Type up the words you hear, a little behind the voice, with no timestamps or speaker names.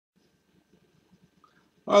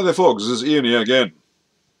Hi there, folks. This is Ian here again.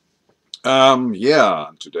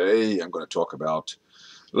 Today I'm going to talk about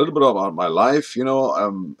a little bit about my life.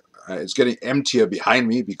 It's getting emptier behind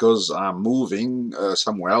me because I'm moving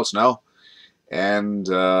somewhere else now, and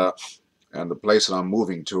the place that I'm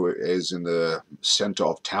moving to is in the center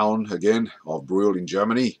of town again, of Brühl in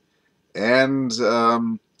Germany. And as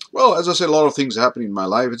I said, a lot of things happen in my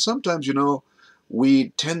life, and sometimes,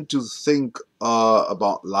 we tend to think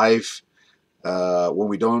about life when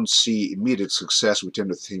we don't see immediate success. We tend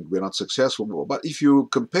to think we're not successful. But if you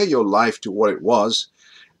compare your life to what it was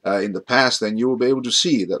in the past, then you will be able to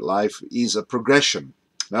see that life is a progression.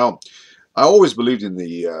 Now, I always believed in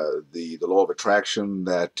the law of attraction,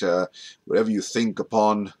 that whatever you think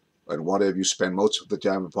upon and whatever you spend most of the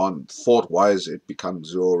time upon, thought-wise, it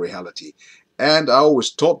becomes your reality. And I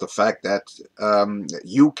always taught the fact that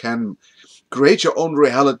you can create your own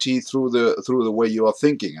reality through the way you are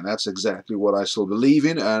thinking, and that's exactly what I still believe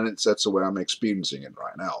in, and that's the way I'm experiencing it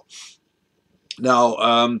right now. Now,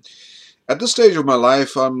 at this stage of my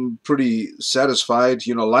life, I'm pretty satisfied.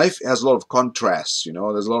 Life has a lot of contrasts.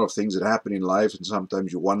 There's a lot of things that happen in life, and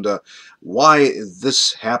sometimes you wonder why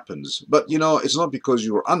this happens. But it's not because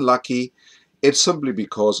you're unlucky. It's simply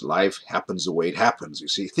because life happens the way it happens. You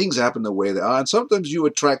see, things happen the way they are, and sometimes you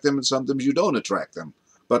attract them, and sometimes you don't attract them.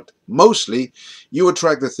 But mostly, you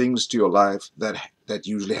attract the things to your life that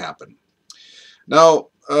usually happen. Now,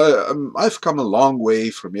 I've come a long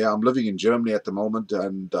way from here. I'm living in Germany at the moment,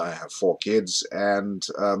 and I have 4 kids, and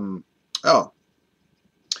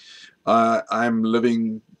I'm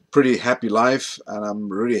living pretty happy life, and I'm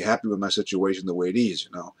really happy with my situation the way it is.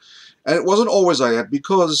 And it wasn't always like that,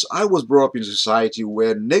 because I was brought up in a society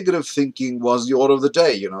where negative thinking was the order of the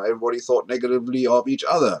day. Everybody thought negatively of each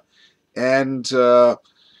other, and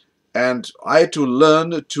I had to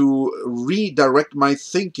learn to redirect my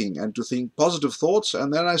thinking and to think positive thoughts.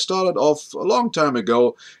 And then I started off a long time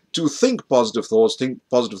ago to think positive thoughts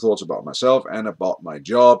about myself and about my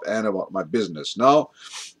job and about my business. Now,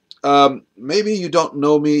 maybe you don't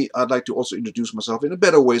know me. I'd like to also introduce myself in a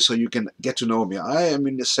better way so you can get to know me. I am,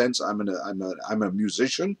 in a sense, I'm a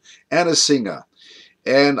musician and a singer.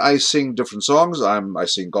 And I sing different songs. I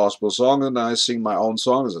sing gospel songs, and I sing my own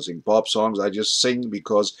songs. I sing pop songs. I just sing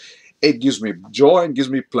because it gives me joy and gives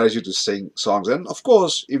me pleasure to sing songs. And of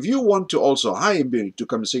course, if you want to also hire me to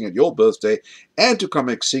come and sing at your birthday and to come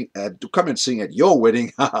and sing at your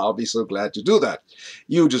wedding, I'll be so glad to do that.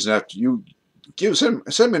 You just have to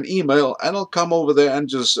send me an email, and I'll come over there and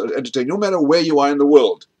just entertain, no matter where you are in the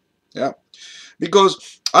world. Yeah,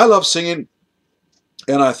 because I love singing.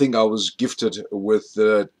 And I think I was gifted with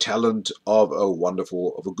the talent of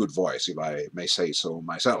a good voice, if I may say so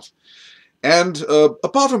myself. And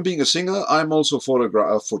apart from being a singer, I'm also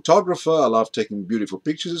a photographer. I love taking beautiful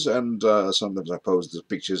pictures, and sometimes I post the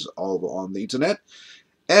pictures over on the internet.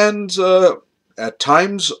 And at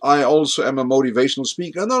times, I also am a motivational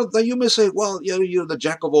speaker. Now, you may say, well, you're the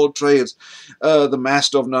jack of all trades, the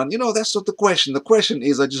master of none. That's not the question. The question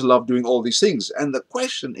is, I just love doing all these things. And the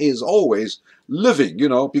question is always living,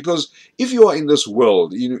 because if you are in this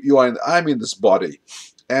world, I'm in this body,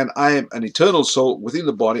 and I am an eternal soul within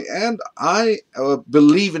the body, and I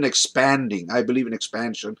believe in expanding. I believe in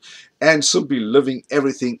expansion and simply living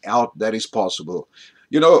everything out that is possible.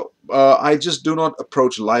 I just do not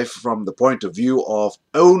approach life from the point of view of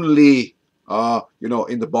only,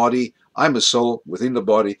 in the body. I'm a soul within the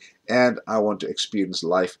body, and I want to experience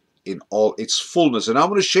life in all its fullness. And I'm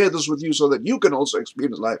going to share this with you so that you can also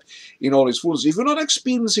experience life in all its fullness. If you're not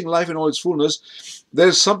experiencing life in all its fullness,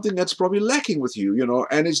 there's something that's probably lacking with you,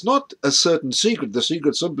 and it's not a certain secret. The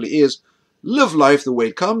secret simply is live life the way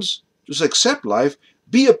it comes, just accept life,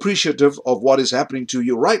 be appreciative of what is happening to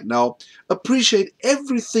you right now. Appreciate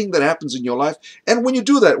everything that happens in your life. And when you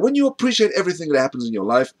do that, when you appreciate everything that happens in your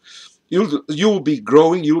life, you'll be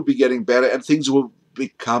growing, you'll be getting better, and things will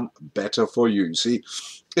become better for you. You see,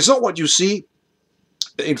 it's not what you see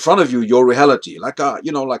in front of you, your reality. Like I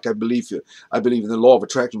believe in the law of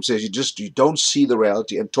attraction. Says you don't see the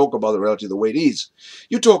reality and talk about the reality the way it is.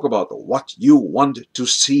 You talk about what you want to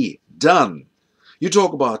see done. You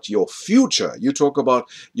talk about your future. You talk about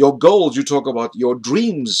your goals. You talk about your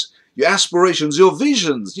dreams, your aspirations, your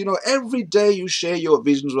visions. Every day you share your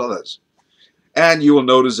visions with others. And you will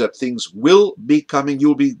notice that things will be coming.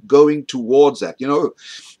 You'll be going towards that.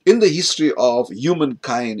 In the history of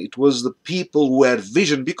humankind, it was the people who had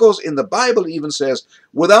vision, because in the Bible it even says,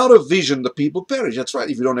 without a vision, the people perish. That's right.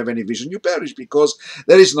 If you don't have any vision, you perish, because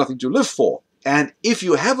there is nothing to live for. And if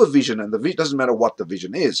you have a vision, and the vision doesn't matter what the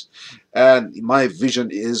vision is, and my vision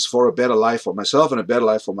is for a better life for myself, and a better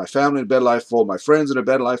life for my family, and a better life for my friends, and a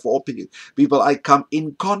better life for all people I come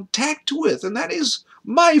in contact with, and that is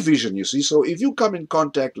my vision, you see. So if you come in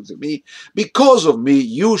contact with me, because of me,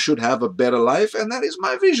 you should have a better life, and that is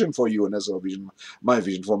my vision for you, and that's my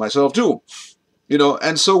vision for myself too.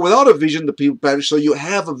 And so without a vision, the people perish. So you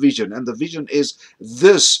have a vision, and the vision is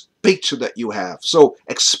this picture that you have. So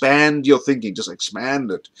expand your thinking, just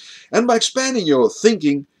expand it. And by expanding your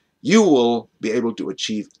thinking, you will be able to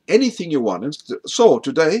achieve anything you want. And so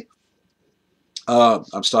today,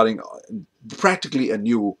 I'm starting practically a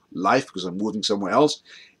new life because I'm moving somewhere else.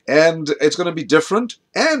 And it's going to be different.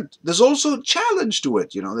 And there's also a challenge to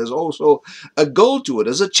it. There's also a goal to it.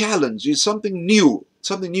 There's a challenge. It's something new.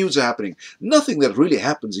 Something new is happening. Nothing that really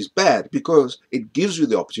happens is bad because it gives you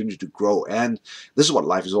the opportunity to grow. And this is what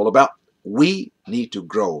life is all about. We need to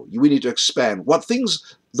grow. We need to expand.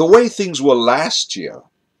 The way things were last year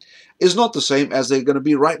is not the same as they're going to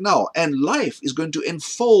be right now. And life is going to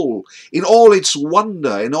unfold in all its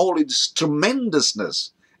wonder, in all its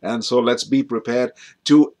tremendousness. And so let's be prepared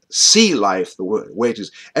to see life the way it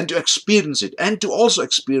is, and to experience it, and to also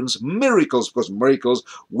experience miracles, because miracles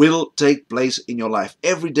will take place in your life.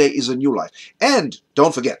 Every day is a new life. And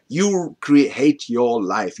don't forget, you create your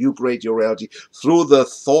life. You create your reality through the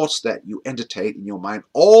thoughts that you entertain in your mind.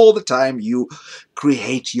 All the time you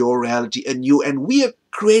create your reality anew, and we are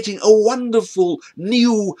creating a wonderful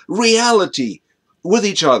new reality with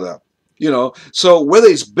each other. So whether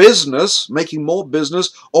it's business, making more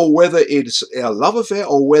business, or whether it's a love affair,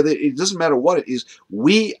 or whether it doesn't matter what it is,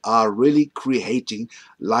 we are really creating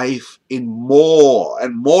life in more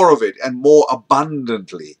and more of it, and more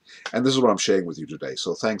abundantly. And this is what I'm sharing with you today.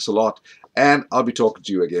 So thanks a lot, and I'll be talking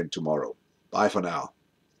to you again tomorrow. Bye for now.